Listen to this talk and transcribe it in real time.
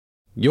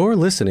You're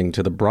listening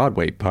to the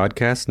Broadway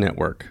Podcast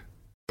Network.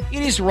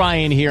 It is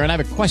Ryan here, and I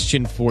have a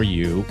question for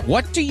you.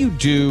 What do you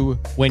do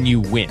when you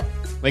win?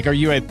 Like, are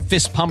you a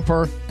fist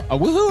pumper, a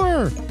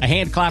woo-hooer, a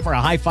hand clapper, a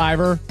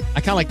high-fiver?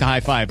 I kind of like the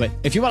high-five, but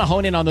if you want to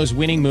hone in on those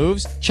winning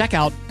moves, check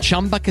out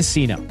Chumba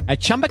Casino. At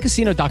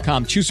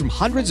ChumbaCasino.com, choose from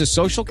hundreds of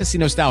social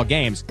casino-style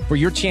games for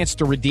your chance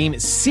to redeem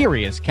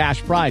serious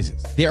cash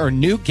prizes. There are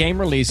new game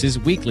releases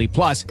weekly,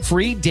 plus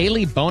free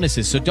daily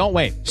bonuses, so don't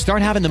wait.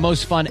 Start having the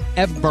most fun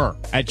ever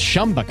at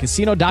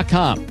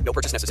ChumbaCasino.com. No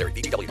purchase necessary.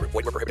 VGW Group.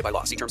 Void where prohibited by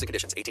law. See terms and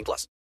conditions.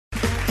 18+.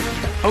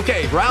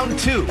 Okay, round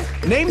two.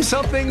 Name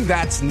something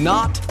that's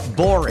not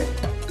boring.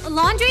 A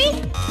laundry?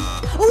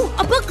 Ooh,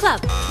 a book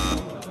club.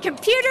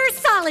 Computer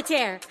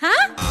solitaire,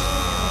 huh?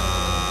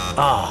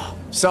 Ah,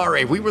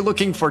 sorry, we were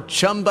looking for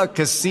Chumba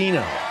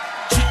Casino.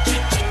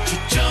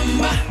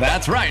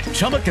 That's right,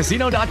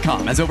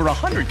 ChumbaCasino.com has over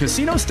 100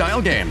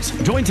 casino-style games.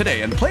 Join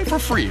today and play for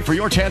free for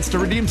your chance to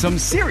redeem some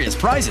serious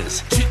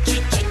prizes.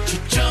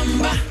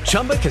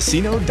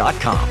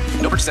 ChumbaCasino.com.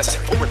 No purchase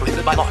necessary. Void where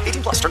prohibited by law.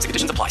 18+. Terms and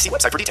conditions apply. See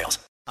website for details.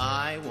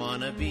 I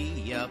wanna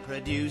be a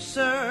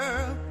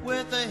producer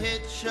with a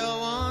hit show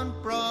on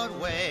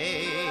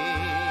Broadway.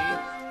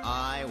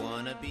 I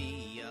wanna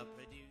be a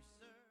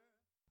producer.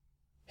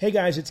 Hey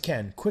guys, it's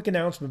Ken. Quick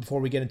announcement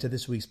before we get into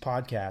this week's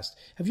podcast.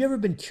 Have you ever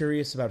been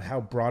curious about how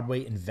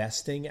Broadway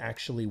investing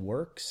actually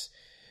works?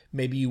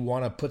 Maybe you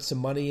want to put some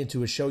money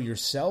into a show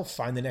yourself,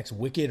 find the next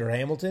Wicked or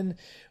Hamilton,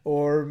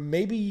 or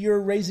maybe you're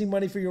raising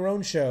money for your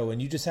own show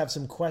and you just have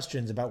some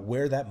questions about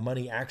where that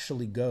money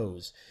actually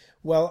goes.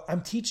 Well,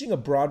 I'm teaching a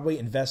Broadway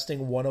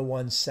Investing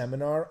 101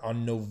 seminar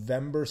on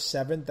November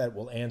 7th that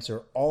will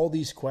answer all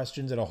these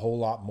questions and a whole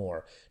lot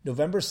more.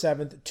 November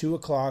 7th, 2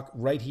 o'clock,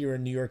 right here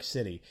in New York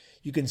City.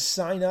 You can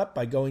sign up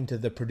by going to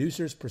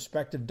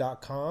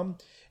theproducersperspective.com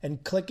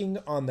and clicking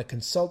on the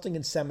Consulting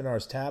and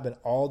Seminars tab, and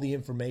all the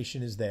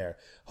information is there.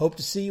 Hope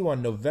to see you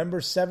on November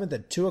 7th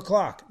at 2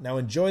 o'clock. Now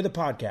enjoy the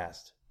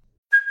podcast.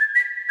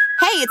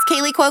 Hey, it's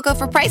Kaylee Cuoco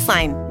for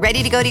Priceline.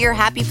 Ready to go to your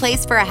happy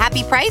place for a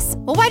happy price?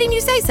 Well, why didn't you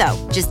say so?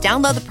 Just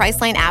download the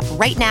Priceline app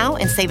right now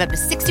and save up to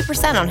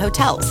 60% on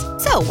hotels.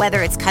 So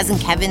whether it's Cousin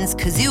Kevin's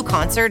Kazoo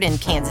Concert in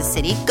Kansas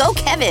City, go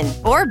Kevin,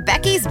 or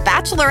Becky's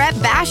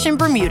Bachelorette Bash in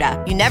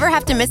Bermuda, you never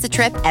have to miss a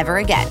trip ever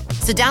again.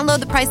 So download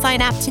the Priceline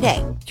app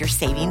today. Your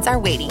savings are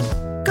waiting.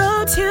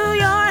 Go to your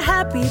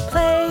happy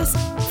place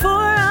for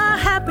a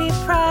happy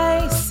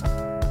price.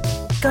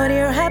 Go to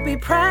your happy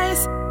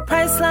price,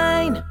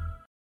 Priceline.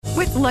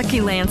 With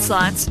Lucky Land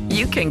Slots,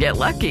 you can get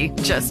lucky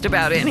just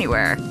about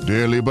anywhere.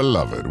 Dearly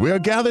beloved, we are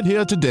gathered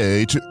here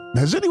today to...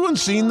 Has anyone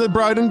seen the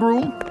bride and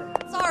groom?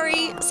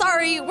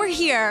 Sorry, we're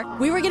here.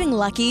 We were getting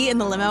lucky in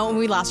the limo and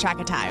we lost track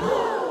of time.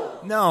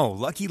 No,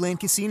 Lucky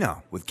Land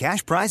Casino, with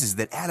cash prizes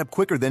that add up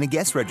quicker than a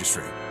guest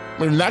registry.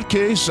 In that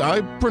case,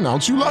 I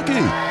pronounce you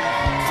lucky.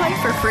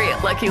 Play for free at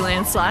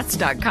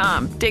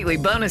LuckyLandSlots.com. Daily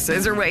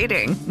bonuses are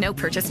waiting. No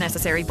purchase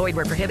necessary. Void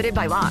where prohibited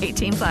by law.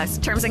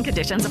 18+. Terms and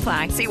conditions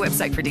apply. See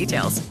website for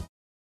details.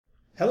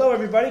 Hello,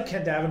 everybody.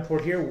 Ken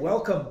Davenport here.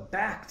 Welcome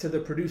back to the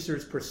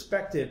Producer's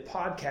Perspective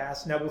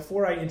podcast. Now,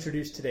 before I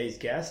introduce today's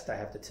guest, I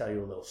have to tell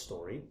you a little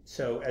story.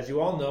 So, as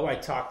you all know, I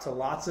talk to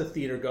lots of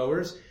theater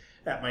goers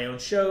at my own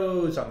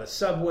shows, on the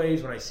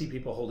subways, when I see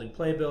people holding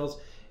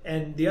playbills.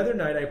 And the other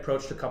night I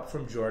approached a couple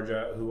from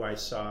Georgia who I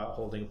saw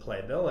holding a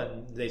playbill,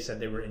 and they said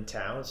they were in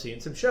town seeing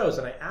some shows.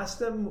 And I asked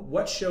them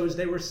what shows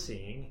they were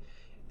seeing,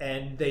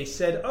 and they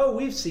said, oh,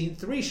 we've seen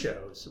 3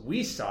 shows.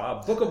 We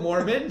saw Book of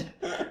Mormon.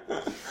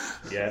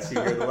 Yes,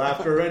 you hear the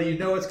laughter already. You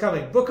know what's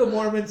coming. Book of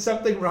Mormon,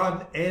 Something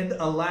Rotten, and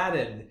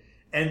Aladdin.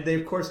 And they,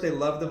 of course, they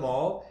love them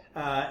all.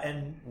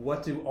 And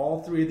what do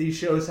all 3 of these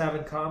shows have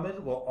in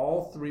common? Well,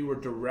 all 3 were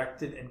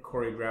directed and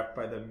choreographed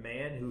by the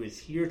man who is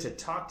here to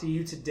talk to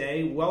you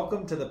today.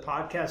 Welcome to the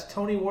podcast,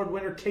 Tony Award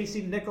winner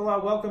Casey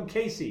Nicholaw. Welcome,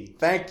 Casey.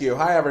 Thank you.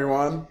 Hi,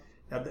 everyone.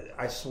 Now,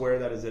 I swear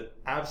that is an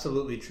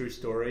absolutely true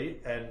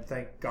story, and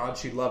thank God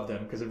she loved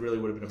them, because it really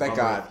would have been a Thank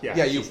bummer. God.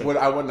 Yeah, you would.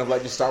 I wouldn't have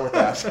let you start with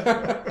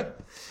that.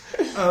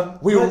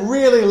 We but-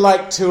 really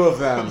liked 2 of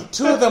them.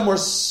 2 of them were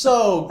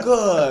so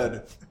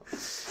good.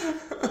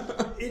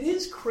 It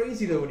is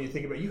crazy, though, when you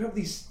think about it. You have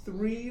these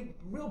 3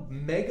 real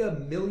mega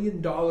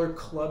 $1-million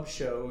club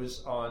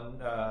shows on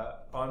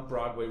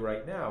Broadway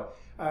right now.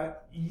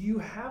 You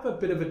have a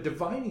bit of a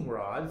divining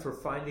rod for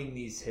finding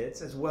these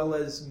hits as well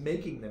as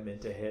making them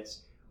into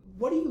hits.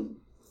 What do you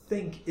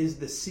think is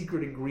the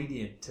secret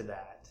ingredient to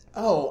that?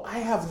 Oh, I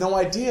have no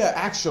idea,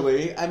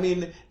 actually. I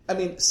mean,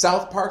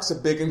 South Park's a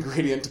big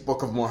ingredient to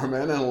Book of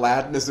Mormon, and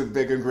Aladdin is a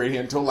big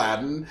ingredient to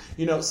Aladdin.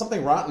 You know,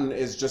 Something Rotten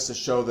is just a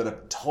show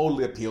that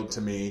totally appealed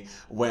to me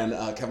when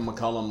Kevin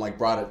McCullum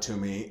brought it to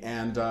me,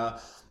 and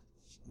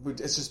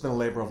it's just been a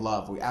labor of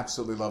love. We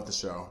absolutely love the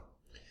show.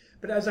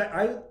 But as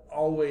I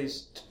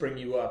always bring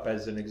you up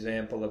as an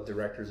example of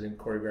directors and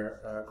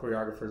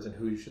choreographers and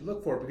who you should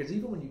look for, because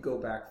even when you go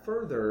back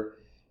further,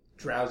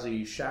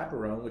 Drowsy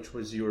Chaperone, which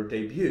was your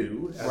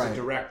debut as a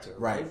director,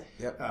 right?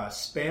 Yep.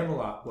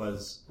 Spamalot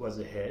was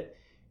a hit.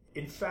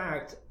 in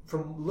fact,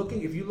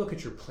 if you look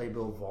at your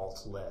Playbill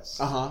Vault list,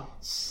 I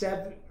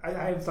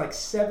have like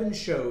 7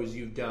 shows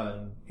you've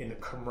done in a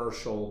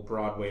commercial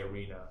Broadway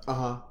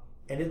arena.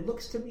 And it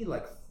looks to me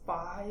like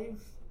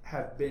 5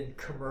 have been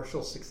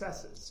commercial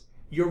successes.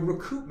 Your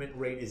recoupment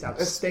rate is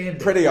outstanding.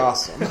 It's pretty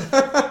awesome.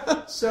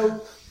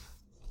 So,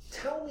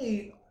 tell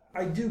me,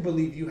 I do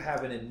believe you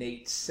have an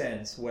innate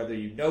sense, whether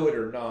you know it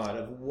or not,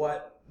 of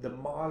what the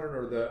modern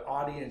or the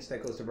audience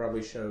that goes to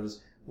Broadway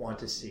shows want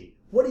to see.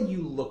 What do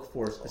you look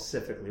for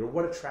specifically, or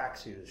what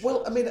attracts you to the show?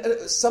 Well, I mean,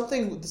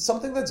 something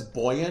that's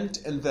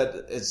buoyant and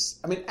that is,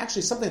 I mean,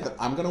 actually something that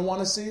I'm going to want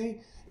to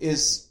see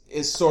is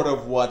sort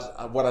of what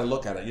I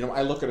look at it. You know,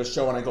 I look at a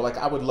show and I go like,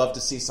 I would love to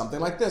see something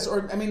like this.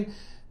 Or, I mean,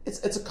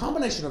 it's a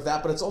combination of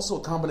that, but it's also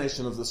a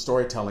combination of the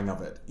storytelling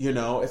of it. You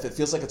know, if it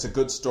feels like it's a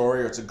good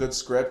story or it's a good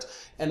script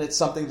and it's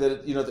something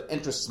that, you know, that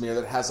interests me or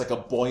that has like a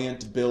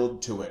buoyant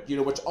build to it, you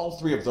know, which all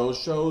 3 of those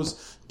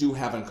shows do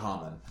have in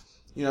common.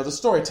 You know, the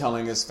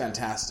storytelling is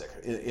fantastic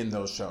in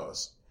those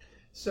shows.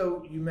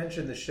 So you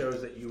mentioned the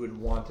shows that you would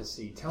want to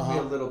see. Tell me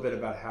a little bit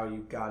about how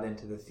you got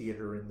into the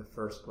theater in the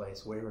first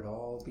place, where it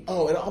all began.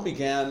 Oh, it all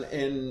began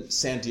in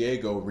San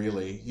Diego,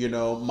 really. You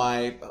know,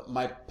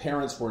 my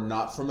parents were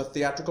not from a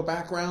theatrical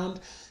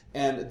background,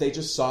 and they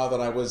just saw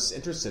that I was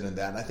interested in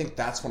that. And I think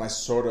that's when I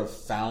sort of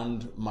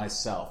found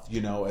myself,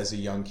 you know, as a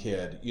young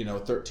kid. You know,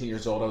 13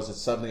 years old, I was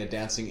suddenly a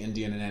dancing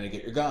Indian in Annie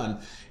Get Your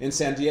Gun in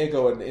San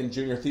Diego in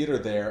junior theater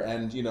there,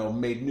 and, you know,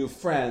 made new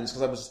friends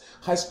because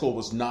high school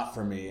was not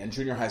for me, and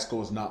junior high school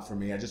was not for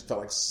me. I just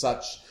felt like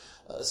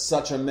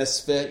such a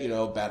misfit, you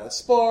know, bad at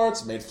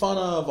sports, made fun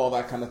of, all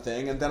that kind of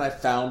thing. And then I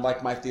found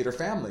like my theater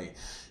family,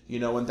 you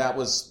know, and that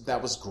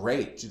was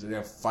great, you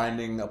know,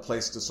 finding a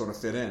place to sort of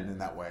fit in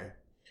that way.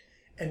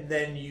 And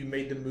then you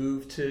made the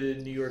move to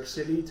New York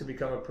City to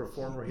become a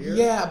performer here?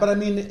 Yeah, but I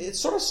mean, it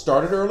sort of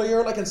started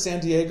earlier, like in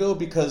San Diego,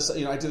 because,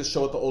 you know, I did a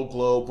show at the Old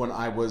Globe when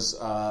I was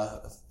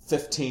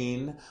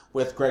 15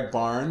 with Greg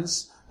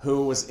Barnes,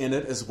 who was in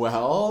it as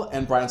well,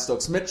 and Brian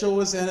Stokes Mitchell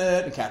was in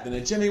it, and Kathleen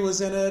and Jimmy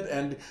was in it,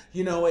 and,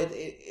 you know,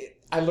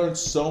 I learned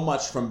so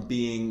much from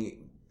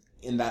being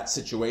in that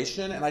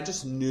situation, and I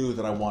just knew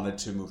that I wanted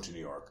to move to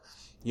New York.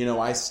 You know,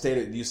 I stayed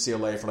at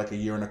UCLA for like a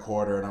year and a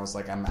quarter, and I was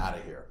like, I'm out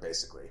of here,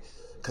 basically.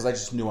 Because I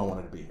just knew I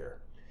wanted to be here.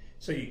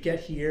 So you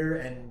get here,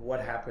 and what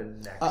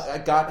happened next? I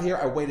got here.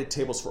 I waited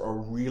tables for a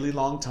really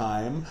long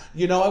time.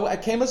 You know, I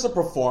came as a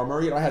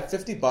performer. You know, I had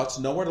 $50,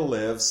 nowhere to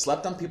live,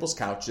 slept on people's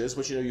couches,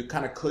 which, you know, you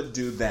kind of could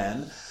do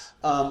then.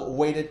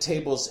 Waited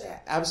tables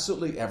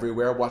absolutely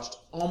everywhere. Watched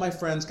all my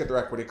friends get their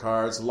equity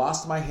cards.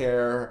 Lost my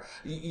hair.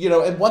 You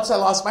know, and once I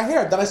lost my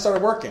hair, then I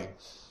started working.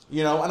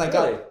 You know, and I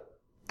got...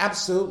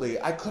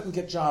 Absolutely. I couldn't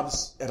get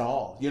jobs at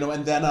all. You know,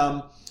 and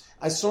then...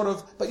 I sort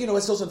of, but you know,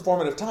 it's those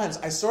informative times,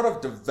 I sort of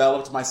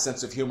developed my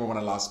sense of humor when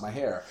I lost my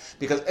hair.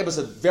 Because it was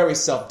a very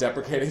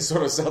self-deprecating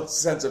sort of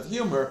sense of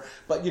humor,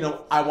 but you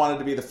know, I wanted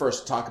to be the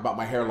first to talk about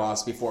my hair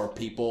loss before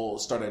people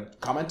started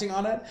commenting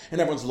on it.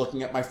 And everyone's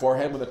looking at my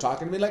forehead when they're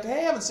talking to me like, hey,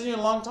 I haven't seen you in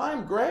a long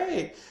time,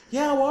 great.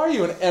 Yeah, how are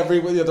you? And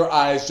their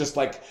eyes just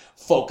like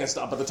focused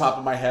up at the top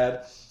of my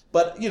head.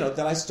 But, you know,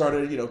 then I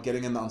started, you know,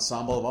 getting in the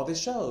ensemble of all these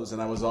shows,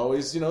 and I was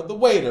always, you know, the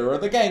waiter or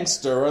the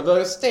gangster or the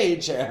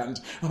stagehand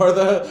or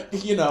the,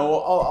 you know,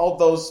 all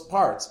those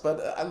parts. But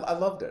I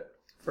loved it.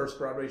 First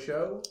Broadway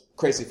show?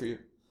 Crazy for You.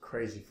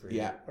 Crazy for You.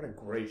 Yeah. What a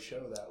great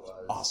show that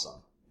was.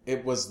 Awesome.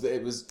 It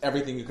was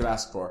everything you could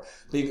ask for.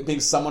 Being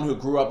someone who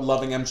grew up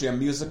loving MGM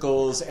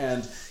musicals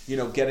and, you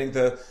know, getting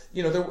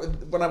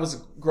when I was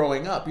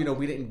growing up, you know,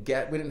 we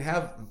didn't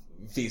have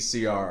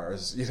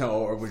VCRs, you know,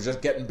 or we're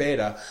just getting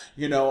beta,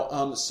 you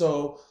know,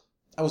 so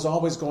I was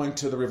always going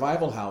to the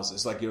revival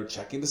houses, like, you know,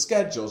 checking the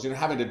schedules, you know,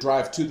 having to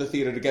drive to the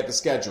theater to get the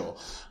schedule,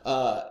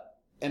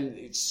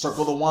 and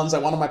circle the ones I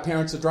wanted my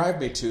parents to drive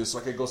me to so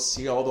I could go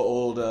see all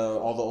the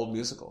old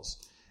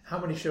musicals. How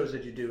many shows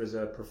did you do as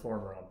a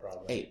performer on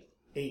Broadway?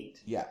 8.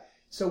 Yeah.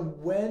 So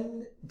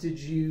when did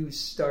you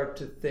start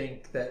to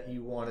think that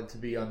you wanted to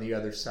be on the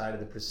other side of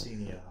the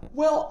proscenium?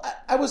 Well,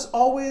 I was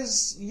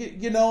always,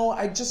 you know,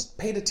 I just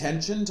paid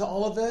attention to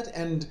all of it,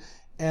 and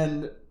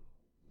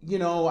you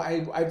know,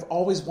 I've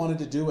always wanted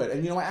to do it.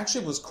 And, you know, I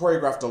actually was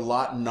choreographed a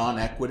lot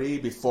non-equity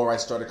before I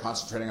started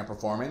concentrating on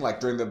performing. Like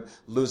during the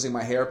losing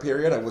my hair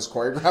period, I was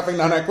choreographing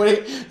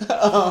non-equity.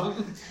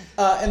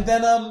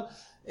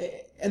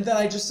 And then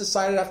I just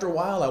decided after a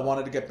while I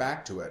wanted to get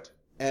back to it.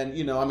 And,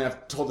 you know, I mean,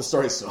 I've told the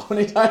story so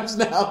many times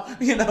now,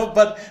 you know,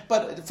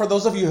 but for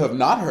those of you who have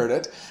not heard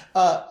it,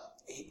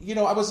 you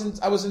know, I was in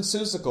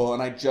Seussical,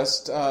 and I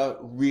just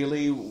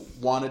really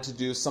wanted to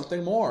do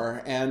something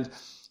more. And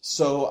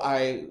so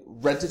I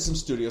rented some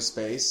studio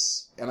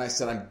space, and I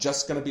said, I'm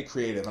just going to be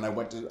creative. And I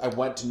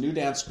went to New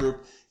Dance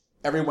Group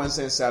every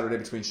Wednesday and Saturday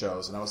between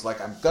shows. And I was like,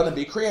 I'm going to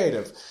be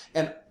creative.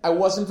 And I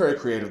wasn't very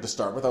creative to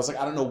start with. I was like,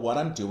 I don't know what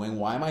I'm doing.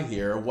 Why am I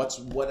here? What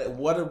do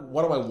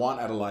I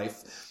want out of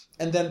life?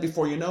 And then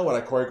before you know it,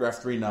 I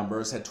choreographed 3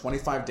 numbers, had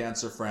 25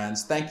 dancer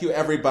friends. Thank you,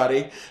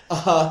 everybody,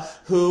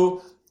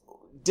 who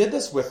did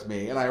this with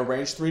me. And I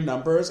arranged 3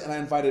 numbers, and I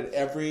invited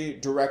every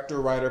director,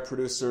 writer,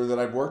 producer that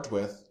I'd worked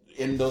with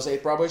in those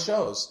 8 Broadway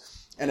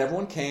shows. And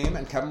everyone came,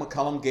 and Kevin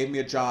McCullum gave me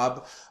a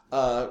job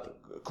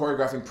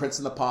choreographing Prince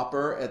and the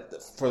Pauper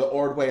for the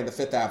Ordway and the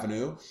Fifth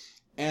Avenue.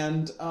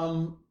 And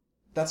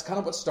that's kind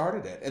of what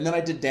started it. And then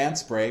I did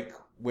Dance Break,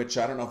 which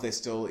I don't know if they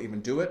still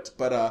even do it,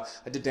 but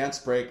I did Dance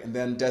Break, and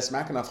then Des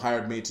McAnuff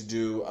hired me to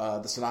do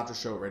the Sinatra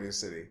show at Radio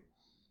City.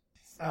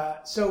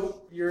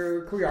 So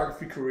your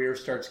choreography career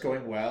starts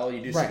going well.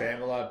 You do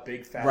Spamalot,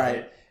 big fat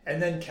hit.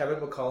 And then Kevin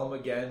McCullum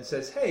again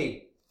says,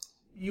 hey,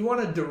 you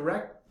want to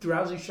direct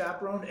Drowsy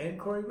Chaperone and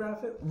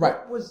choreograph it? Right.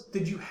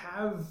 Did you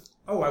have,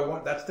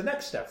 that's the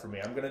next step for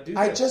me. I'm going to do this.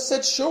 I just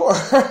said sure.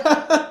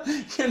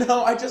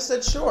 I just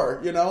said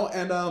sure,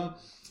 and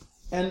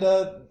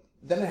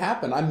then it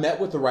happened. I met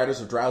with the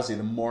writers of Drowsy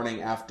the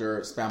morning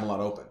after Spamalot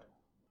opened.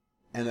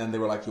 And then they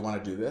were like, you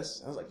want to do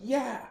this? I was like,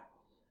 yeah.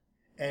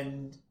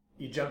 And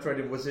you jumped right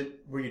in.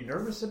 Were you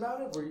nervous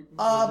about it?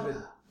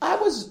 I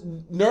was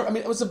nervous. I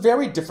mean, it was a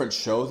very different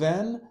show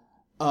then.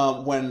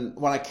 When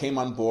I came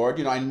on board,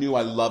 I knew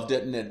I loved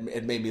it and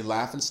it made me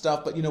laugh and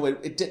stuff, but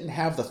it didn't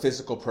have the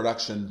physical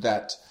production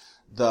that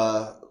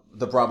the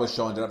Broadway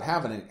show ended up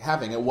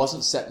having. It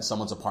wasn't set in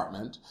someone's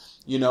apartment.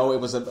 It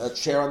was a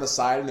chair on the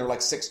side, and there were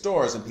like 6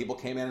 doors, and people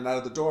came in and out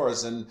of the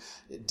doors and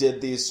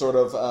did these sort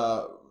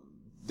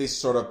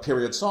of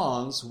period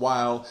songs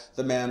while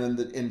the man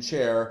in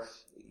chair,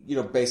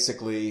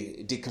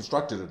 basically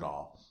deconstructed it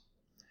all.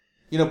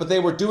 But they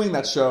were doing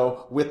that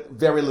show with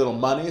very little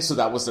money, so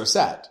that was their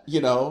set.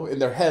 In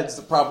their heads,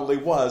 it probably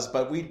was,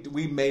 but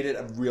we made it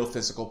a real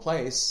physical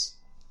place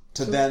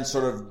to then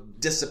sort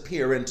of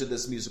disappear into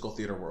this musical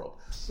theater world.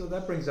 So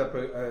that brings up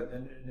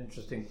an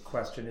interesting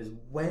question: is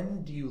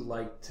when do you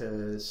like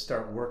to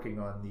start working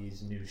on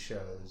these new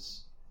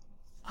shows?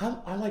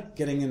 I like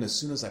getting in as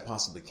soon as I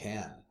possibly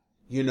can.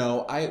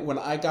 When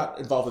I got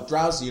involved with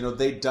Drowsy,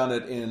 they'd done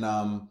it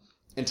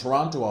in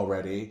Toronto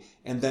already,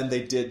 and then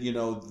they did,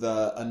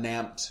 the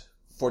enamped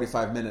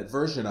 45-minute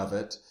version of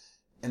it,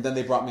 and then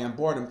they brought me on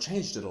board and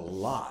changed it a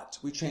lot.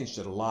 We changed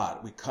it a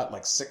lot. We cut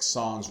like 6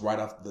 songs right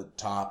off the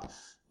top,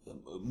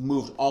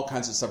 moved all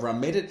kinds of stuff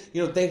around, made it,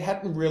 they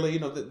hadn't really,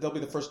 they'll be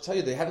the first to tell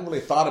you, they hadn't really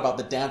thought about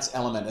the dance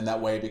element in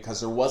that way because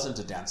there wasn't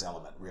a dance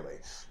element, really.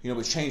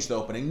 We changed the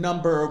opening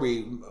number,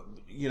 we,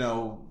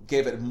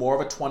 gave it more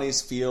of a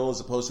 20s feel as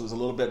opposed to it was a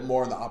little bit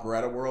more in the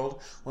operetta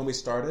world when we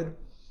started.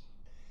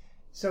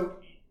 So,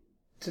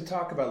 to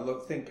talk about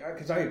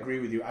because I agree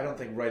with you, I don't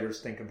think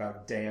writers think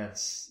about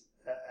dance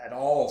at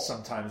all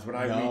sometimes. When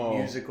I read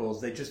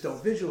musicals, they just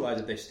don't visualize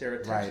it. They stare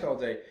at text all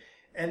day.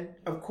 And,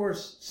 of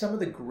course, some of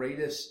the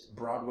greatest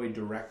Broadway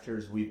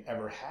directors we've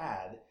ever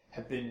had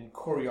have been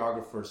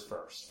choreographers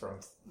first, from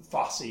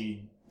Fosse,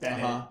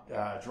 Bennett,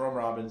 Jerome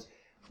Robbins.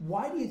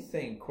 Why do you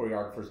think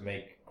choreographers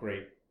make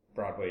great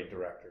Broadway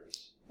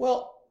directors?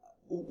 Well,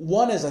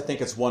 one is, I think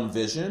it's one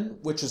vision,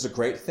 which is a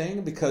great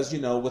thing because,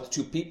 with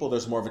 2 people,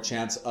 there's more of a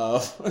chance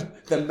of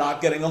them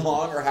not getting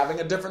along or having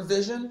a different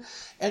vision.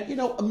 And,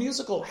 a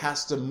musical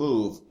has to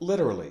move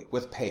literally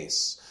with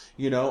pace,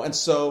 and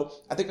so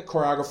I think a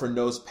choreographer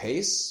knows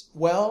pace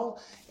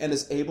well and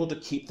is able to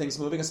keep things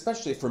moving,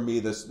 especially for me,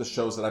 the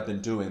shows that I've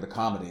been doing, the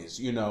comedies,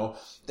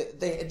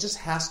 it just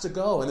has to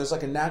go. And there's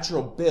like a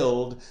natural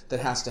build that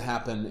has to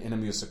happen in a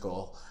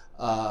musical.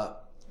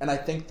 And I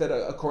think that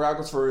a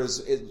choreographer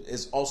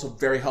is also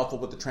very helpful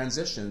with the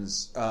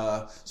transitions.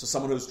 So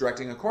someone who's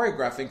directing and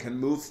choreographing can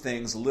move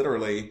things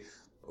literally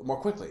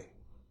more quickly.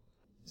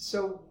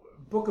 So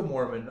Book of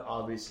Mormon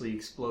obviously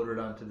exploded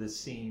onto the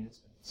scene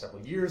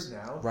several years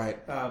now.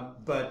 Right.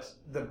 But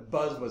the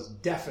buzz was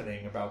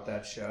deafening about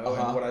that show.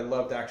 And what I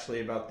loved actually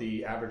about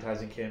the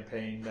advertising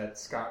campaign that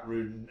Scott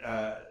Rudin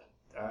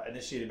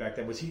initiated back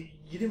then was you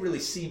didn't really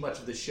see much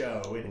of the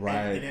show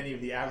in any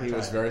of the advertising. He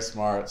was very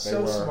smart.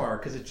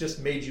 Smart, because it just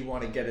made you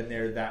want to get in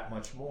there that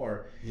much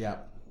more. Yeah.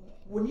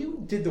 When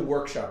you did the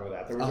workshop with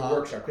that, there was a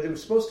workshop, because it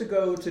was supposed to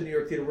go to New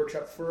York Theater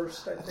Workshop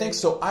first, I think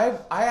so. I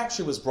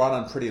actually was brought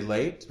on pretty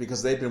late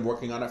because they'd been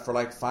working on it for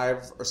like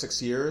 5 or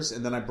 6 years,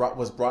 and then I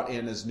was brought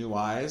in as new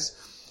eyes.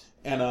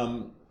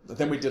 And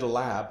then we did a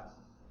lab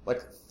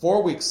like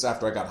 4 weeks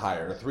after I got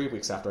hired, or 3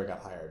 weeks after I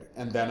got hired.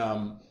 And then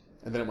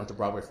it went to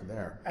Broadway from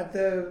there. At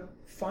the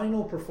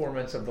final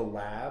performance of the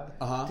lab,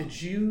 did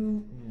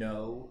you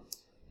know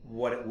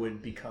what it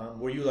would become?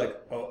 Were you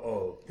like,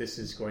 this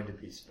is going to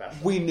be special?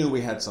 We knew we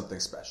had something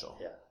special.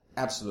 Yeah.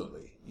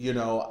 Absolutely.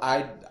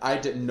 I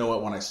didn't know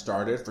it when I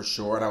started, for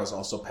sure, and I was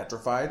also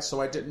petrified,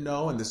 so I didn't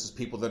know, and this is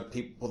people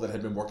that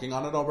had been working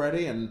on it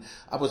already, and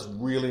I was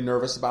really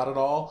nervous about it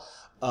all.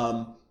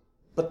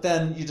 But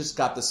then you just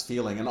got this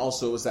feeling, and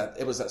also it was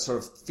that sort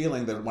of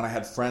feeling that when I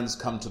had friends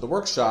come to the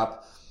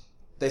workshop,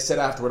 they said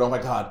afterward, "Oh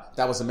my God,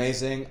 that was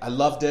amazing. I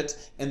loved it."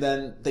 And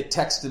then they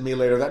texted me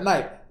later that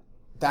night,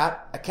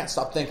 I can't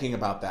stop thinking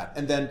about that.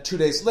 And then 2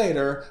 days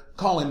later,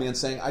 calling me and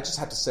saying, "I just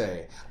have to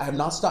say, I have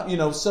not stopped,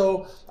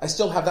 so I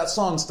still have that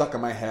song stuck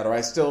in my head, or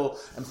I still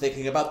am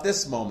thinking about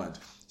this moment."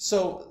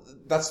 So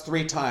that's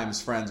 3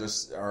 times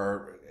friends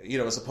are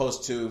as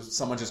opposed to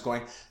someone just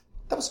going,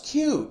 "That was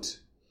cute,"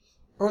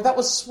 or "That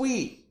was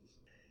sweet."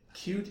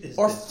 Cute is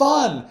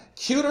fun.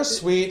 Cute or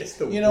sweet. It's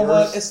the you know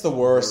worst what? It's the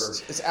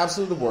worst. word. It's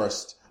absolutely the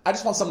worst. I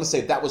just want someone to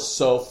say that was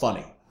so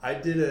funny. I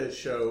did a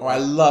show. Or I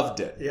loved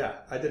it. Yeah,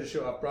 I did a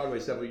show off Broadway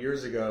several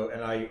years ago,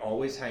 and I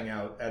always hang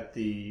out at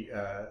the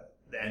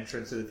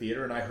entrance of the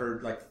theater, and I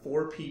heard like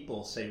 4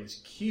 people say it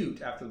was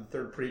cute after the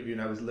third preview,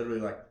 and I was literally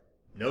like,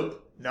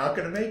 nope, not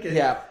going to make it.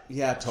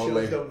 Yeah,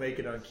 totally. Shows don't make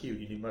it on cute.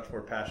 You need much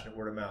more passionate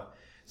word of mouth.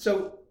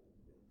 So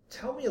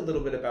tell me a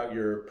little bit about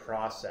your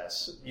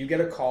process. You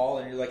get a call,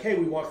 and you're like, hey,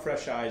 we want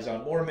fresh eyes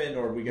on Mormon,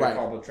 or we get a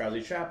call about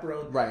Drowsy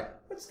Chaperone. Right.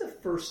 What's the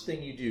first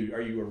thing you do?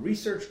 Are you a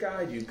research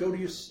guy? Do you go to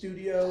your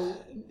studio?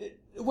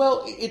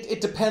 Well,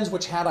 it depends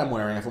which hat I'm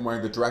wearing. If I'm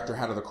wearing the director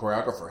hat or the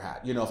choreographer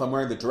hat. You know, if I'm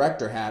wearing the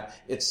director hat,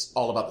 it's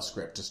all about the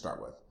script to start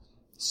with.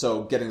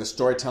 So getting the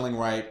storytelling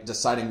right,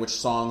 deciding which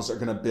songs are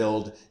going to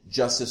build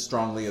just as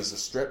strongly as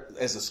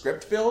the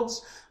script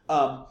builds.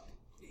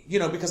 You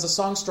know, because the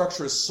song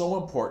structure is so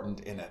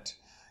important in it.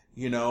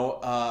 You know,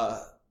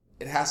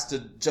 it has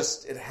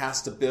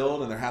to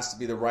build, and there has to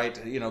be the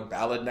right, you know,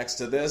 ballad next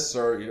to this,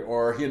 or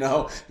you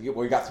know,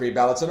 we got 3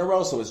 ballads in a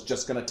row, so it's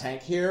just going to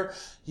tank here.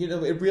 You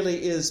know, it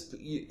really is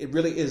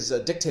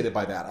dictated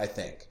by that, I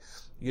think.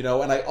 You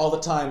know, and I all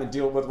the time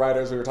deal with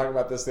writers. We were talking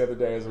about this the other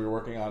day as we were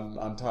working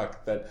on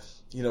Tuck, that,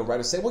 you know,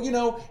 writers say, well, you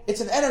know,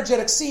 it's an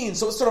energetic scene,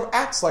 so it sort of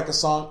acts like a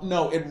song.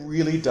 No, it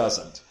really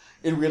doesn't.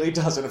 It really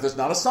doesn't. If there's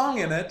not a song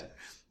in it,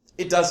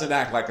 it doesn't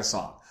act like a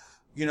song.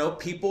 You know,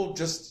 people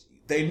just,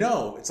 they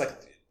know. It's like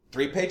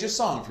 3 pages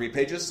song, 3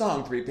 pages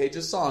song, 3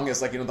 pages song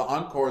is like, you know, the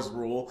encores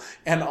rule.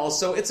 And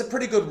also, it's a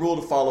pretty good rule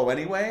to follow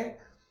anyway.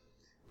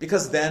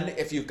 Because then,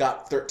 if you've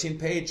got 13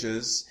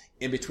 pages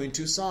in between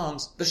 2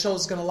 songs, the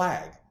show's going to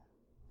lag.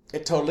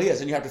 It totally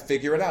is. And you have to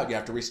figure it out. You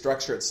have to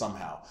restructure it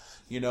somehow.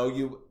 You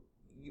know,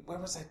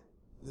 what was I?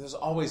 There's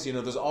always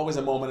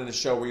a moment in a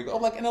show where you go, oh,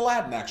 like in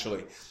Aladdin,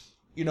 actually.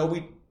 You know,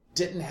 we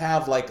didn't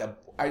have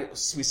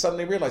we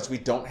suddenly realized we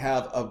don't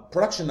have a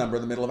production number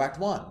in the middle of Act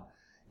 1.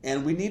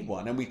 And we need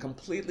one. And we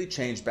completely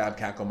changed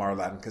Babcock, Omar,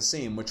 Aladdin,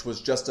 Kassim, which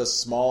was just a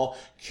small,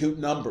 cute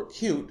number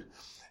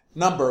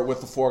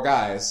with the 4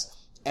 guys.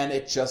 And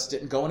it just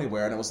didn't go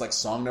anywhere. And it was like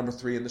song number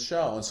 3 in the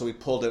show. And so we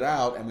pulled it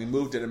out and we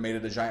moved it and made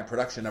it a giant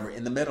production number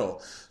in the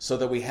middle, so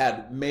that we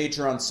had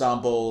major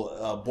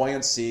ensemble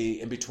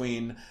buoyancy in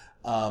between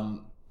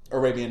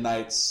Arabian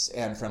Nights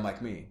and Friend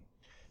Like Me.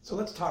 So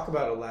let's talk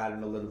about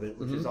Aladdin a little bit,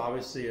 which is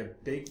obviously a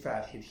big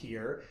fat hit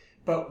here.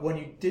 But when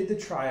you did the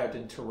tryout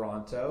in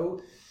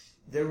Toronto,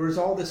 there was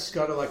all this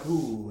scuttle like,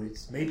 ooh,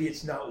 maybe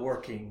it's not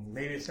working.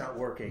 Maybe it's not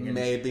working. And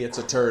maybe it's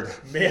a turd.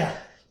 Yeah.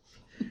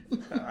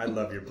 I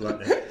love your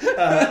bluntness.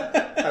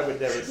 I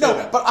would never say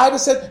that. But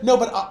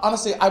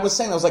honestly, I was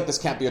saying, I was like, this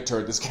can't be a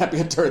turd. This can't be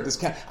a turd.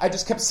 I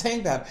just kept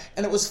saying that.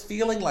 And it was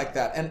feeling like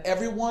that. And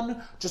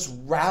everyone just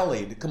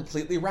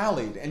completely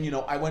rallied. And, you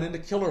know, I went into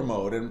killer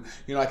mode. And,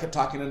 you know, I kept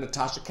talking to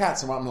Natasha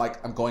Katz. And I'm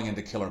like, I'm going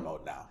into killer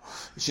mode now.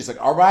 She's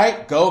like, all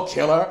right, go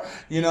killer.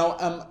 You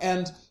know,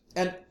 and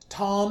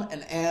Tom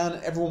and Anne,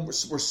 everyone were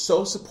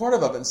so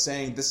supportive of it and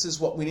saying, this is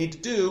what we need to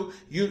do.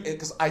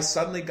 Because I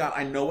suddenly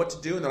I know what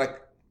to do. And they're like,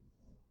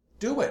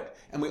 do it.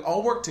 And we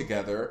all worked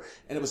together,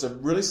 and it was a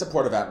really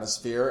supportive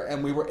atmosphere,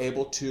 and we were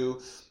able to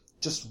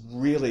just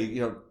really, you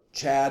know,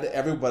 Chad,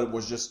 everybody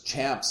was just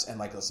champs, and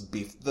like, let's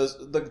beef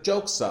the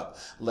jokes up.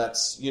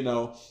 Let's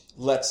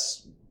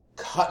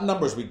cut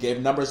numbers. We gave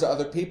numbers to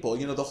other people.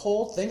 You know, the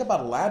whole thing about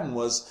Aladdin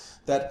was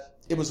that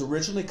it was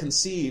originally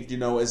conceived, you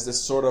know, as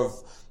this sort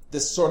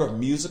of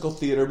musical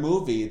theater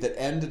movie that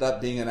ended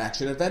up being an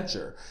action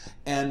adventure.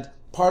 And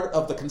part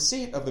of the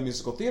conceit of the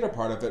musical theater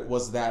part of it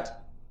was that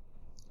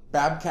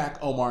Babcock,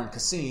 Omar, and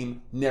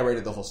Kassim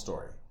narrated the whole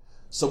story.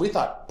 So we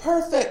thought,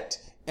 perfect!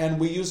 And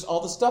we used all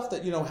the stuff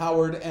that, you know,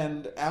 Howard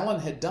and Alan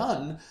had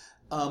done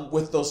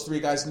with those 3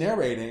 guys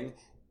narrating,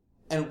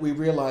 and we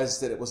realized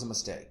that it was a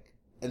mistake.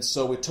 And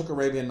so we took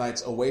Arabian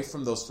Nights away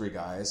from those 3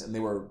 guys, and they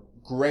were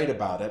great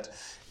about it,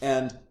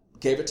 and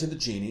gave it to the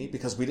genie,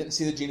 because we didn't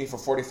see the genie for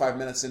 45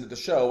 minutes into the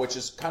show, which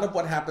is kind of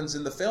what happens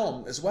in the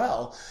film as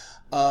well.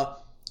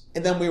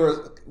 And then we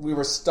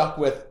were stuck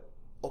with,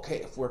 okay,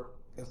 if we're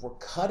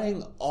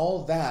cutting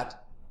all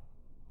that,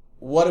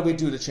 what do we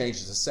do to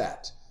change the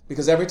set?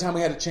 Because every time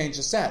we had to change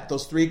the set,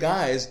 those 3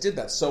 guys did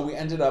that. So we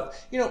ended up,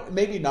 you know,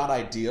 maybe not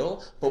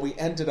ideal, but we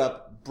ended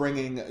up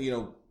bringing, you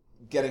know,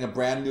 getting a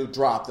brand new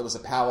drop that was a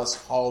palace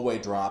hallway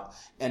drop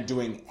and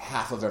doing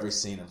half of every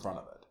scene in front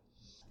of it.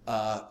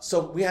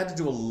 So we had to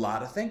do a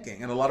lot of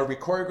thinking and a lot of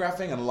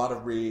re-choreographing and a lot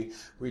of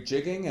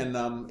rejigging,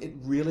 and it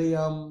really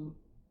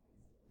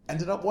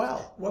ended up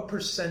well. What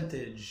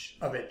percentage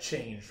of it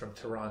changed from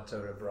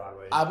Toronto to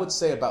Broadway? I would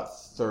say about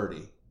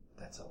 30.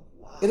 That's a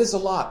lot. It is a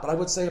lot, but I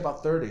would say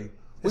about 30.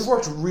 We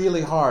worked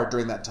really hard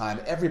during that time.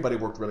 Everybody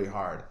worked really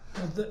hard.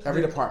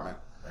 Every department.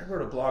 I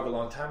wrote a blog a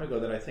long time ago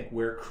that I think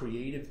where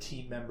creative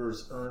team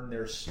members earn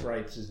their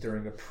stripes is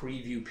during a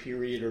preview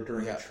period or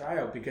during a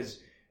tryout,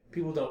 because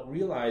people don't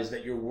realize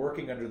that you're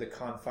working under the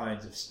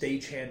confines of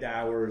stagehand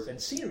hours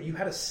and scenery. You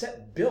had a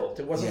set built.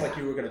 It wasn't like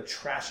you were going to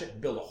trash it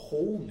and build a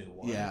whole new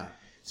one. Yeah.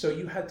 So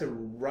you had to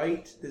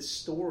write this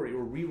story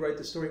or rewrite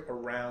the story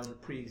around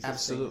pre-existing.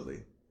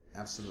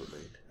 Absolutely.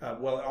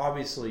 Well,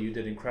 obviously you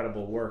did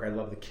incredible work. I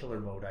love the killer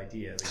mode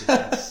idea. Because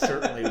that's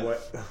certainly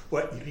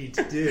what you need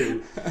to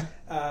do.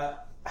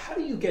 How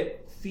do you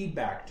get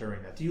feedback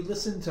during that? Do you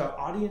listen to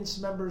audience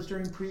members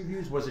during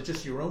previews? Was it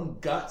just your own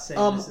gut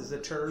saying this is a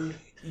turd?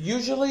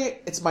 Usually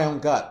it's my own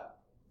gut.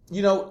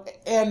 You know,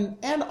 and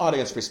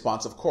audience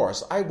response, of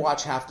course. I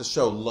watch half the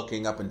show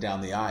looking up and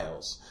down the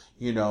aisles,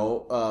 you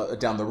know,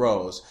 down the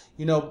rows,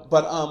 you know,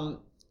 but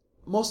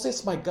mostly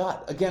it's my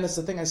gut. Again, it's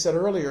the thing I said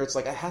earlier. It's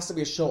like it has to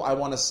be a show I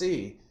want to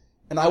see.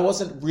 And I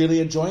wasn't really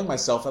enjoying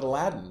myself at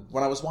Aladdin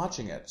when I was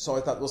watching it. So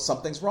I thought, well,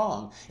 something's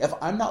wrong. If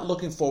I'm not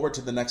looking forward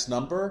to the next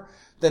number,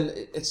 then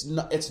it's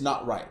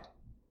not right.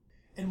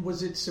 And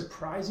was it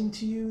surprising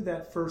to you,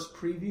 that first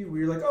preview, where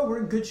you're like, oh, we're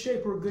in good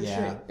shape, shape?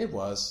 Yeah, it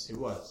was. It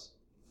was.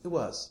 It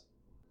was.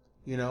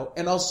 You know,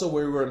 and also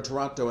we were in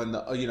Toronto, and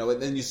you know,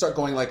 and then you start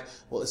going like,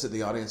 well, is it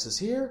the audience is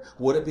here?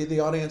 Would it be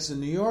the audience in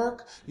New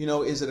York? You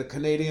know, is it a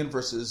Canadian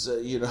versus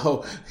a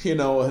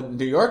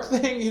New York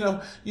thing? You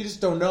know, you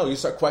just don't know. You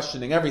start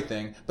questioning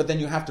everything, but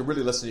then you have to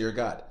really listen to your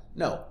gut.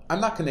 No,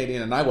 I'm not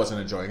Canadian, and I wasn't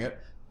enjoying it.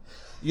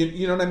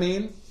 You know what I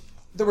mean?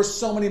 There were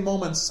so many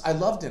moments I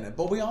loved in it,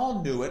 but we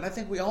all knew it, and I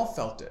think we all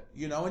felt it.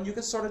 You know, and you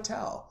could sort of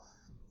tell.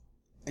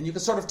 And you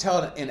can sort of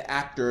tell in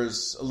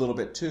actors a little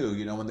bit too,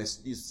 you know, when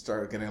you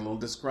start getting a little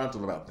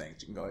disgruntled about things.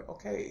 You can go,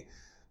 okay,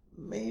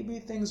 maybe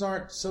things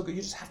aren't so good.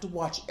 You just have to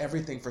watch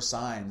everything for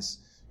signs.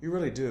 You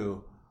really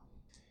do.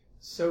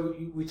 So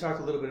we talked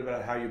a little bit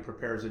about how you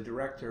prepare as a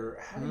director.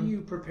 How do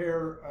you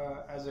prepare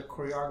as a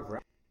choreographer?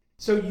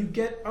 So you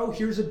get,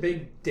 here's a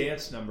big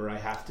dance number I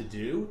have to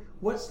do.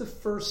 What's the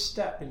first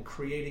step in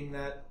creating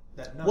that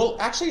number? Well,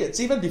 actually, it's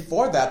even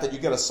before that you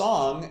get a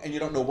song and you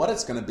don't know what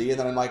it's going to be. And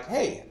then I'm like,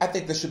 hey, I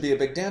think this should be a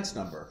big dance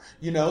number.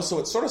 You know, so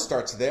it sort of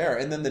starts there.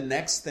 And then the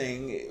next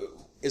thing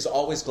is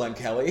always Glenn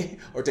Kelly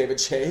or David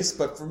Chase.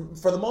 But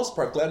for the most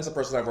part, Glenn's the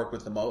person I've worked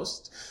with the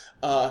most.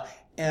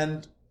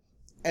 And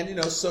you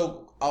know,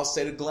 so I'll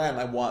say to Glenn,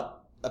 I want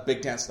a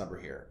big dance number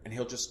here. And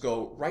he'll just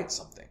go write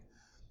something.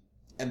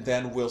 And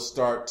then we'll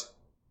start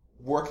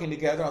working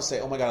together. I'll say,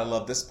 oh my God, I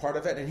love this part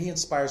of it. And he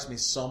inspires me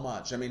so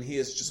much. I mean, he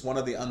is just one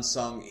of the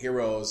unsung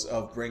heroes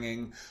of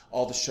bringing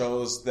all the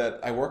shows that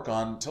I work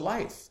on to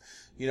life.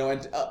 You know,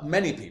 and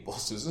many people,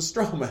 Susan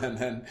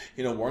Stroman and,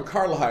 you know, Warren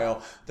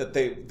Carlyle, that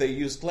they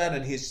use Glenn,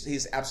 and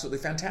he's absolutely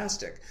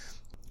fantastic.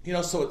 You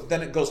know, so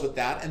then it goes with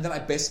that. And then I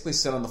basically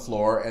sit on the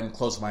floor and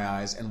close my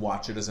eyes and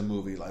watch it as a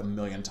movie like a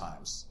million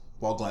times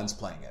while Glenn's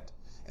playing it,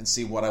 and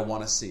see what I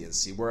want to see and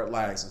see where it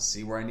lags and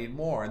see where I need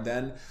more. And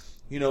then,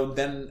 you know,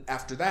 then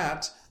after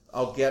that,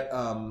 I'll get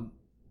the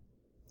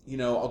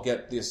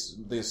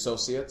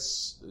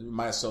associates,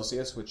 my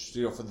associates, which,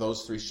 you know, for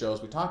those 3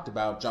 shows we talked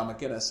about, John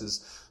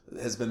McGinnis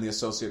has been the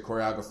associate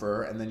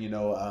choreographer, and then, you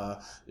know,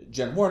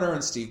 Jen Werner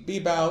and Steve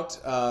Bebout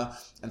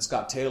and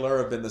Scott Taylor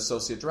have been the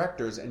associate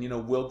directors, and, you know,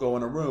 we'll go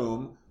in a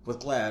room with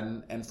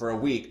Glenn and for a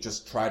week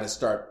just try to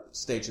start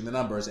staging the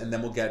numbers, and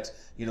then we'll get,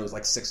 you know,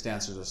 like 6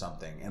 dancers or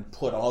something and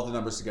put all the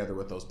numbers together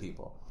with those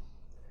people.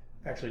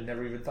 Actually,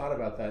 never even thought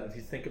about that. If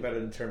you think about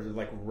it in terms of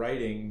like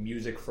writing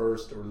music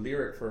first or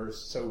lyric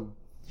first, so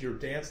your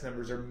dance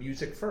numbers are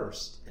music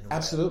first.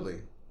 Absolutely.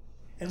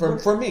 And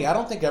for me, I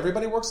don't think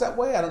everybody works that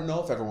way. I don't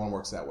know if everyone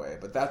works that way,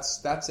 but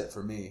that's it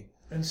for me.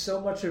 And so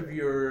much of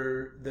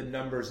the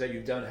numbers that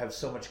you've done have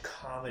so much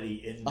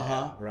comedy in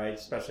them, right?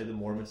 Especially the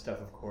Mormon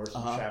stuff, of course,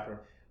 and Chaperone.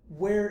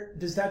 Where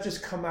does that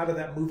just come out of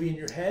that movie in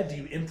your head? Do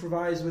you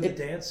improvise with the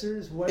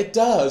dancers? It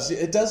does.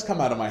 It does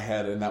come out of my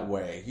head in that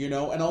way, you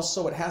know. And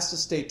also, it has to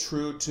stay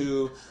true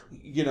to,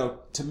 you know,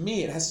 to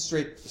me, it has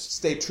to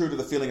stay true to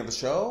the feeling of the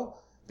show.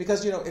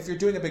 Because, you know, if you're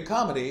doing a big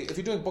comedy, if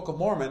you're doing Book of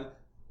Mormon,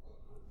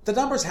 the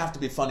numbers have to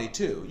be funny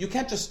too. You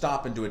can't just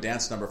stop and do a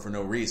dance number for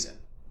no reason,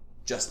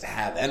 just to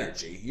have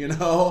energy, you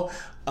know.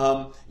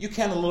 You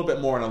can a little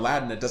bit more in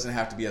Aladdin. It doesn't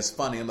have to be as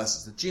funny unless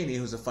it's the genie,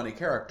 who's a funny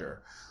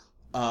character.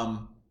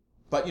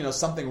 But, you know,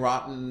 Something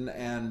Rotten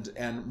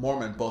and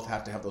Mormon both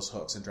have to have those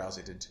hooks, and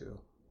Drowsy did too.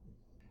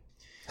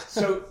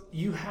 So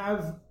you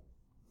have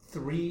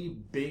 3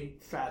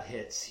 big fat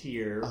hits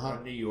here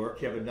in New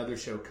York. You have another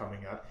show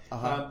coming up.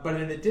 But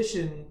in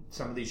addition,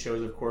 some of these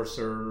shows, of course,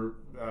 are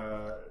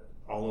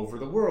all over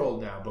the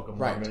world now. Book of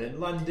Mormon in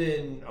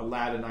London.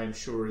 Aladdin, I'm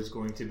sure, is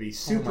going to be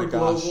super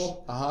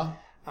global.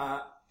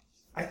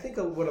 I think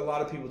what a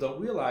lot of people don't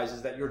realize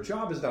is that your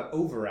job is not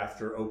over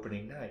after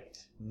opening night.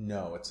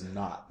 No, it's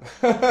not.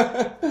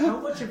 How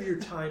much of your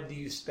time do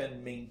you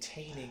spend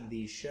maintaining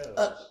these shows?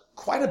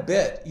 Quite a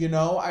bit. You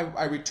know,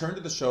 I return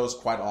to the shows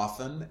quite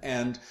often,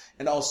 and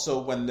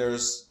also when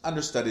there's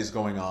understudies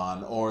going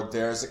on or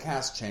there's a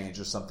cast change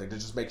or something, to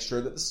just make sure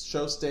that the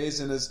show stays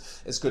in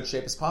as good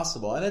shape as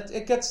possible. And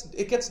it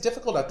gets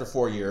difficult after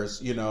 4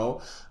 years, you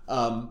know.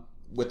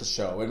 With the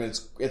show, and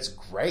it's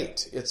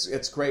great.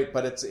 It's great,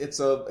 but it's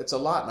a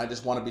lot, and I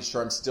just want to be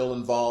sure I'm still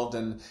involved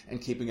and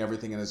keeping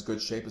everything in as good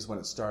shape as when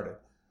it started.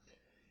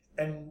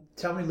 And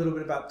tell me a little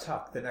bit about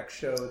Tuck, the next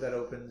show that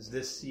opens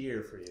this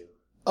year for you.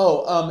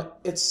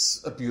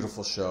 It's a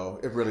beautiful show.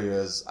 It really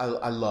is.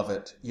 I love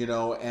it.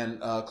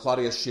 And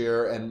Claudia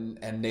Scheer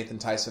and Nathan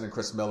Tyson and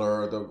Chris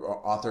Miller are the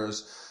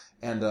authors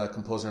and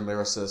composer and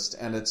lyricist.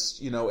 And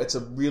it's a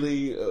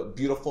really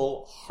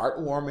beautiful,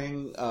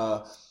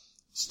 heartwarming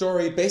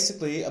story,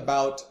 basically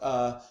about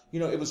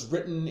it was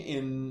written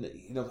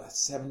in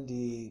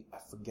 70. I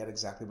forget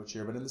exactly which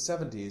year, but in the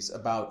 70s,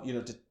 about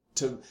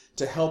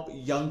to help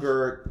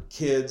younger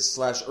kids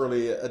 /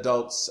 early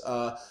adults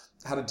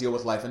how to deal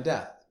with life and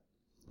death.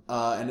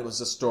 And it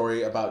was a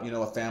story about,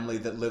 a family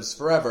that lives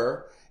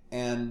forever.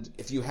 And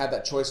if you had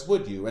that choice,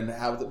 would you? And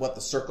what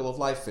the circle of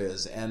life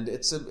is. And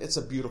it's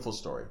a beautiful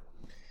story.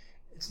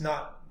 It's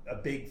not a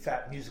big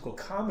fat musical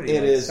comedy.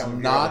 It is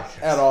not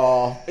at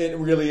all. It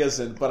really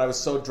isn't. But I was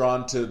so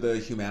drawn to the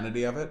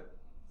humanity of it.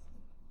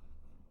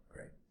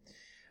 Great.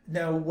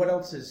 Now, what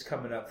else is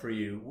coming up for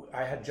you?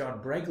 I had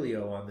John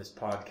Breglio on this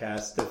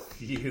podcast a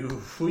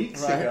few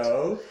weeks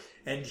ago.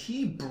 And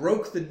he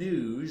broke the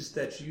news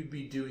that you'd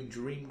be doing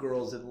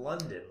Dreamgirls in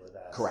London with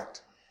us.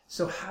 Correct.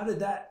 So how did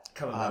that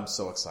come about? I'm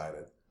so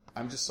excited.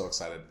 I'm just so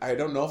excited. I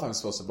don't know if I'm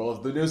supposed to,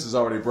 but the news is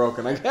already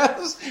broken, I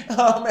guess.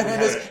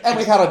 And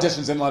we've had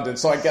auditions in London,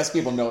 so I guess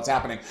people know what's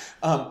happening.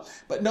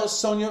 But no,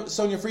 Sonia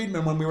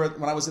Friedman,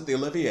 when I was at the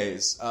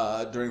Olivier's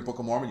during the Book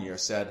of Mormon year,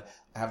 said,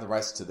 "I have the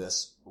rights to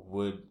this.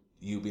 Would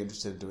you be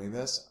interested in doing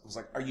this?" I was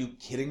like, "Are you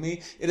kidding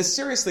me?" It is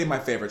seriously my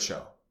favorite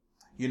show.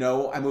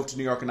 I moved to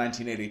New York in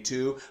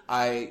 1982.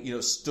 I,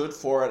 stood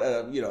for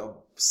it,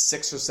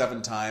 6 or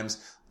 7 times.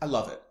 I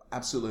love it.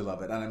 Absolutely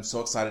love it. And I'm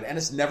so excited. And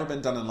it's never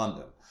been done in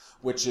London,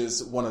 which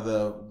is one of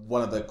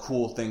the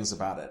cool things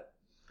about it.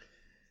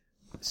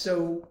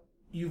 So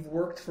you've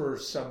worked for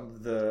some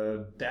of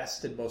the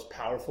best and most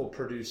powerful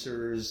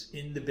producers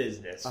in the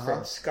business,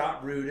 from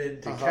Scott Rudin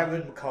to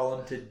Kevin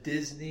McCullum to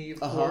Disney, of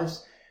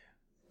course.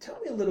 Tell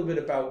me a little bit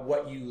about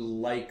what you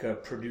like a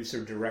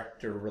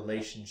producer-director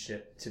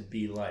relationship to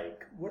be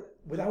like,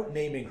 without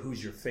naming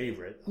who's your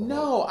favorite.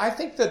 No, I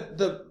think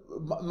that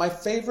my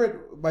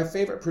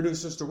favorite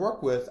producers to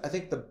work with, I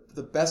think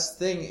the best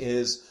thing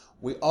is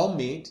we all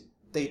meet,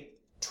 they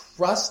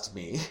trust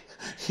me,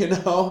 and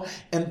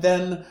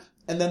then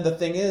the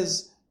thing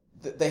is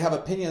that they have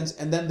opinions,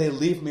 and then they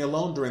leave me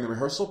alone during the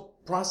rehearsal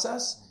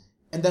process,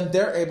 and then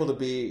they're able to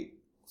be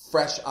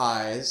fresh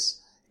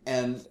eyes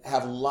and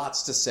have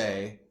lots to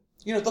say.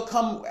 They'll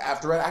come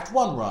after Act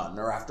 1 run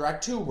or after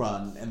Act 2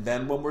 run, and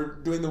then when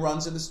we're doing the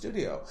runs in the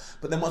studio.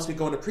 But then once we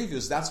go into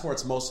previews, that's where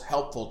it's most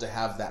helpful to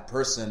have that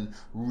person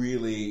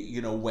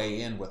really,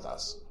 weigh in with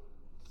us.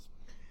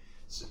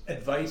 So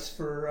advice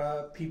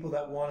for people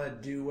that want to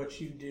do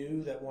what you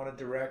do, that want to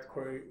direct,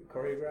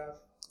 choreograph?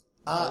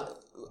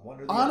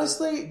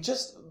 Honestly,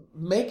 just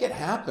make it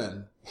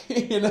happen.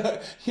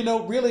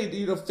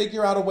 Really,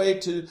 figure out a way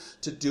to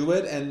do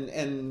it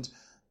and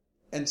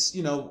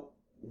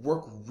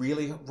work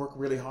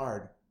really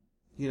hard.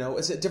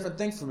 It's a different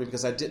thing for me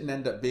because I didn't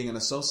end up being an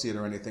associate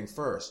or anything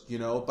first,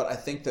 but I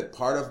think that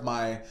part of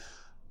my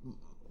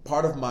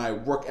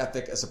work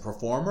ethic as a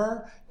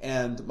performer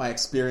and my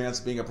experience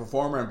being a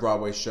performer in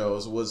Broadway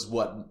shows was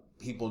what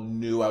people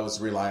knew I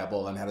was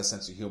reliable and had a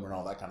sense of humor and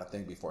all that kind of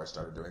thing before I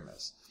started doing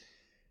this.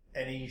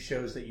 Any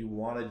shows that you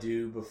want to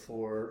do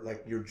before,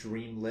 like your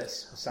dream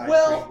list besides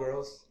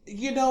Dreamgirls?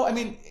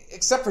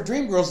 Except for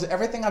Dreamgirls,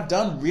 everything I've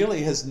done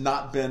really has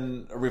not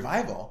been a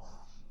revival.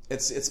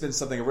 It's been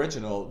something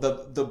original.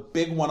 The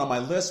big one on my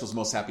list was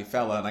Most Happy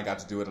Fella, and I got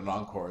to do it in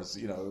Encores,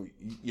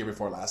 year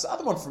before last. The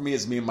other one for me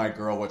is Me and My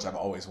Girl, which I've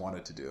always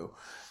wanted to do.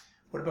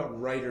 What about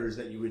writers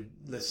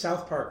the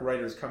South Park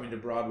writers coming to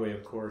Broadway,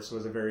 of course,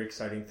 was a very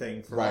exciting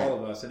thing for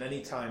all of us. And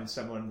anytime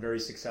someone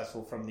very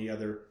successful from the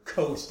other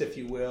coast, if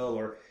you will,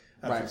 or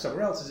from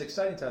somewhere else is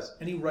exciting to us.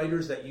 Any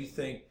writers that you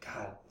think,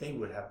 God, they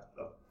would have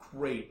a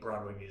great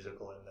Broadway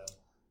musical in them?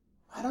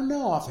 I don't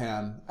know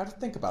offhand. I have to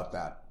think about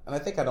that. And I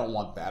think I don't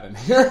want that in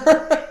here.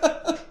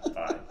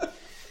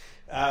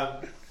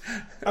 Fine.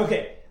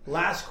 Okay,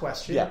 last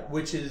question,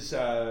 which is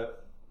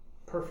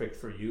perfect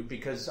for you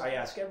because I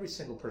ask every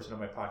single person on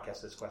my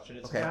podcast this question.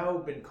 It's now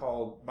been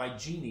called my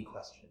genie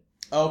question.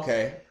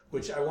 Okay.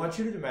 Which I want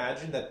you to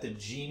imagine that the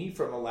genie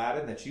from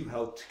Aladdin that you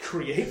helped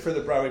create for the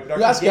Broadway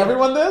production. You ask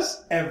everyone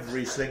this?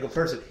 Every single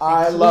person.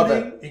 I love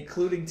it.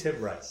 Including Tim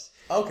Rice.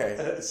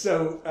 Okay.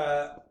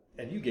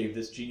 And you gave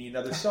this genie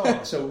another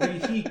song. So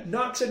he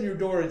knocks on your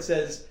door and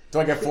says...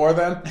 Do I get 4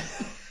 then?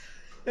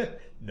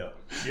 No.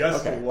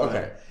 Just one.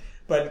 Okay.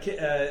 But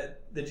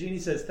the genie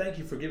says, thank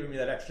you for giving me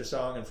that extra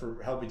song and for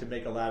helping to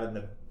make Aladdin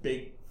the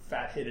big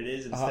fat hit it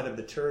is instead of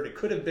the turd it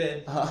could have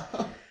been.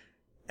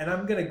 And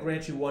I'm going to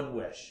grant you one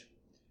wish.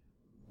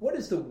 What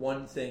is the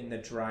one thing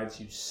that drives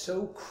you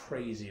so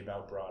crazy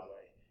about Broadway?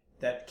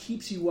 That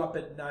keeps you up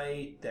at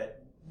night,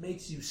 that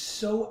makes you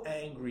so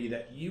angry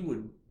that you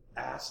would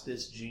ask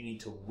this genie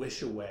to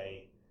wish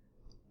away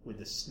with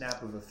the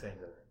snap of a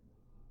finger?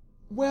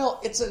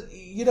 Well, it's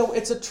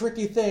a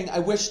tricky thing. I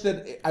wish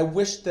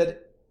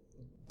that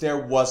there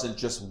wasn't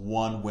just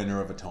one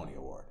winner of a Tony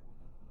Award.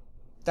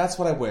 That's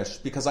what I wish,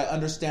 because I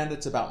understand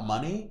it's about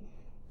money,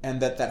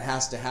 and that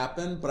has to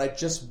happen. But I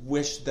just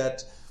wish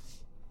that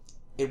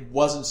it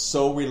wasn't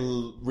so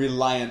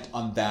reliant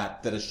on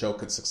that a show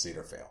could succeed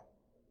or fail,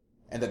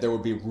 and that there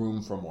would be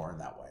room for more in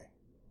that way.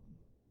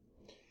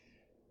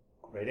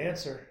 Great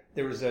answer.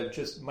 There was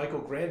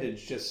Michael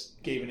Grandage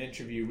just gave an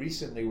interview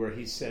recently where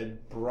he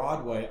said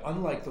Broadway,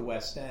 unlike the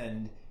West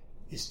End,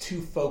 is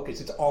too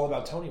focused. It's all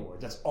about Tony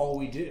Awards. That's all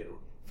we do.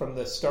 From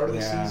the start of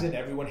the season,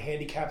 everyone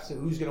handicaps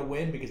who's going to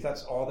win because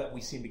that's all that we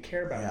seem to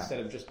care about instead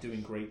of just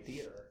doing great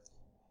theater.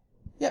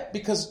 Yeah,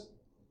 because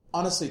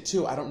honestly,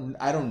 too, I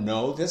don't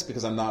know this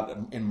because I'm not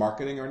in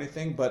marketing or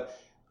anything, but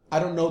I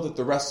don't know that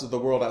the rest of the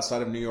world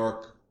outside of New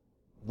York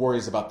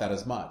worries about that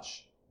as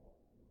much.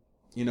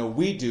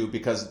 We do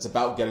because it's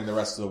about getting the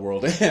rest of the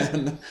world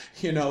in,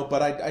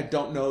 but I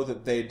don't know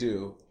that they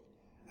do.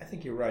 I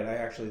think you're right. I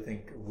actually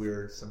think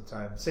we're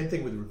sometimes... Same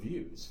thing with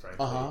reviews,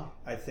 frankly.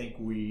 I think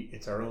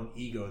it's our own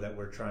ego that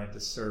we're trying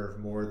to serve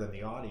more than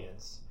the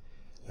audience.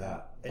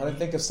 Yeah. But I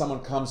think if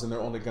someone comes and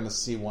they're only going to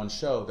see one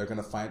show, they're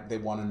going to they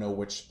want to know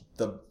which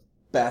the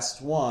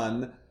best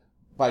one,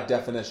 by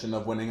definition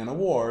of winning an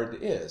award,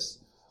 is.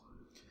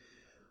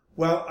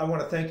 Well, I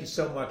want to thank you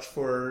so much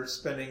for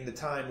spending the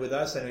time with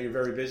us. I know you're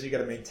very busy. You've got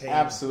to maintain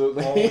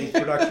all these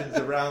productions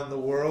around the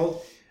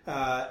world.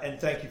 And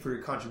thank you for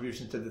your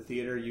contribution to the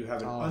theater. You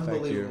have an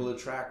unbelievable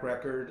track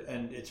record,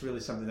 and it's really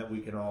something that we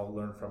can all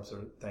learn from.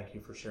 So thank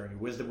you for sharing your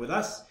wisdom with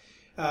us.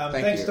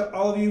 Thanks to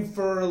all of you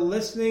for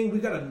listening.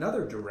 We've got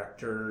another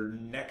director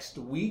next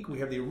week. We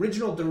have the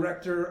original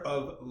director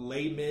of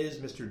Les Mis,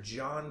 Mr.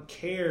 John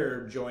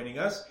Kerr, joining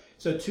us.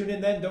 So tune in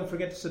then. Don't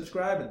forget to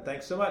subscribe, and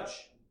thanks so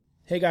much.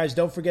 Hey guys,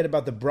 don't forget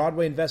about the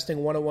Broadway Investing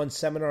 101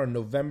 seminar on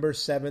November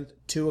 7th,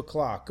 2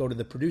 o'clock. Go to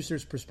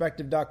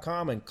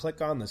theproducersperspective.com and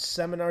click on the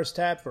Seminars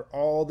tab for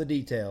all the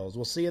details.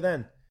 We'll see you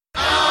then.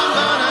 I'm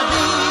gonna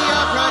be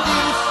a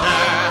producer.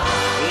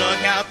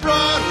 Look out,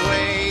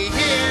 Broadway,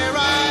 here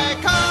I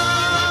come.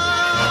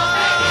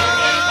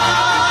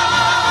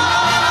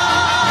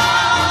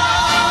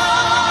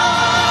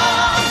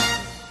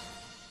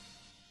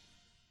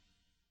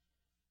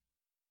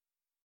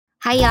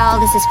 Hi, y'all.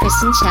 This is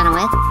Kristen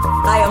Chenoweth.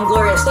 Hi, I'm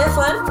Gloria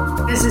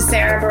Estefan. This is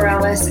Sarah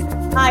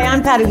Bareilles. Hi,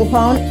 I'm Patty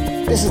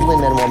LuPone. This is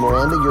Lin-Manuel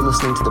Miranda. You're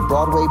listening to the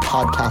Broadway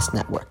Podcast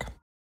Network.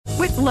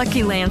 With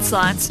Lucky Land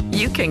Slots,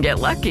 you can get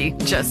lucky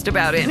just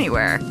about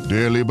anywhere.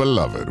 Dearly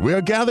beloved, we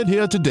are gathered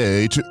here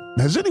today to...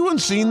 Has anyone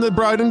seen the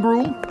bride and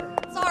groom?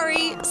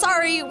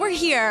 Sorry, we're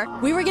here.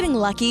 We were getting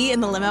lucky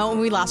in the limo and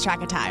we lost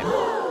track of time.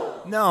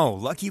 No,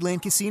 Lucky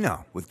Land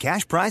Casino, with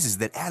cash prizes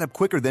that add up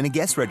quicker than a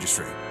guest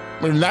registry.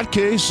 In that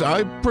case,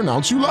 I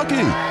pronounce you lucky.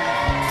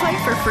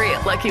 Play for free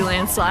at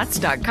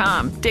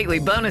LuckyLandSlots.com. Daily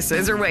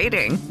bonuses are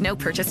waiting. No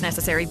purchase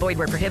necessary. Void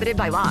where prohibited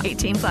by law.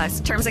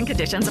 18+. Terms and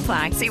conditions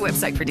apply. See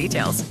website for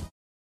details.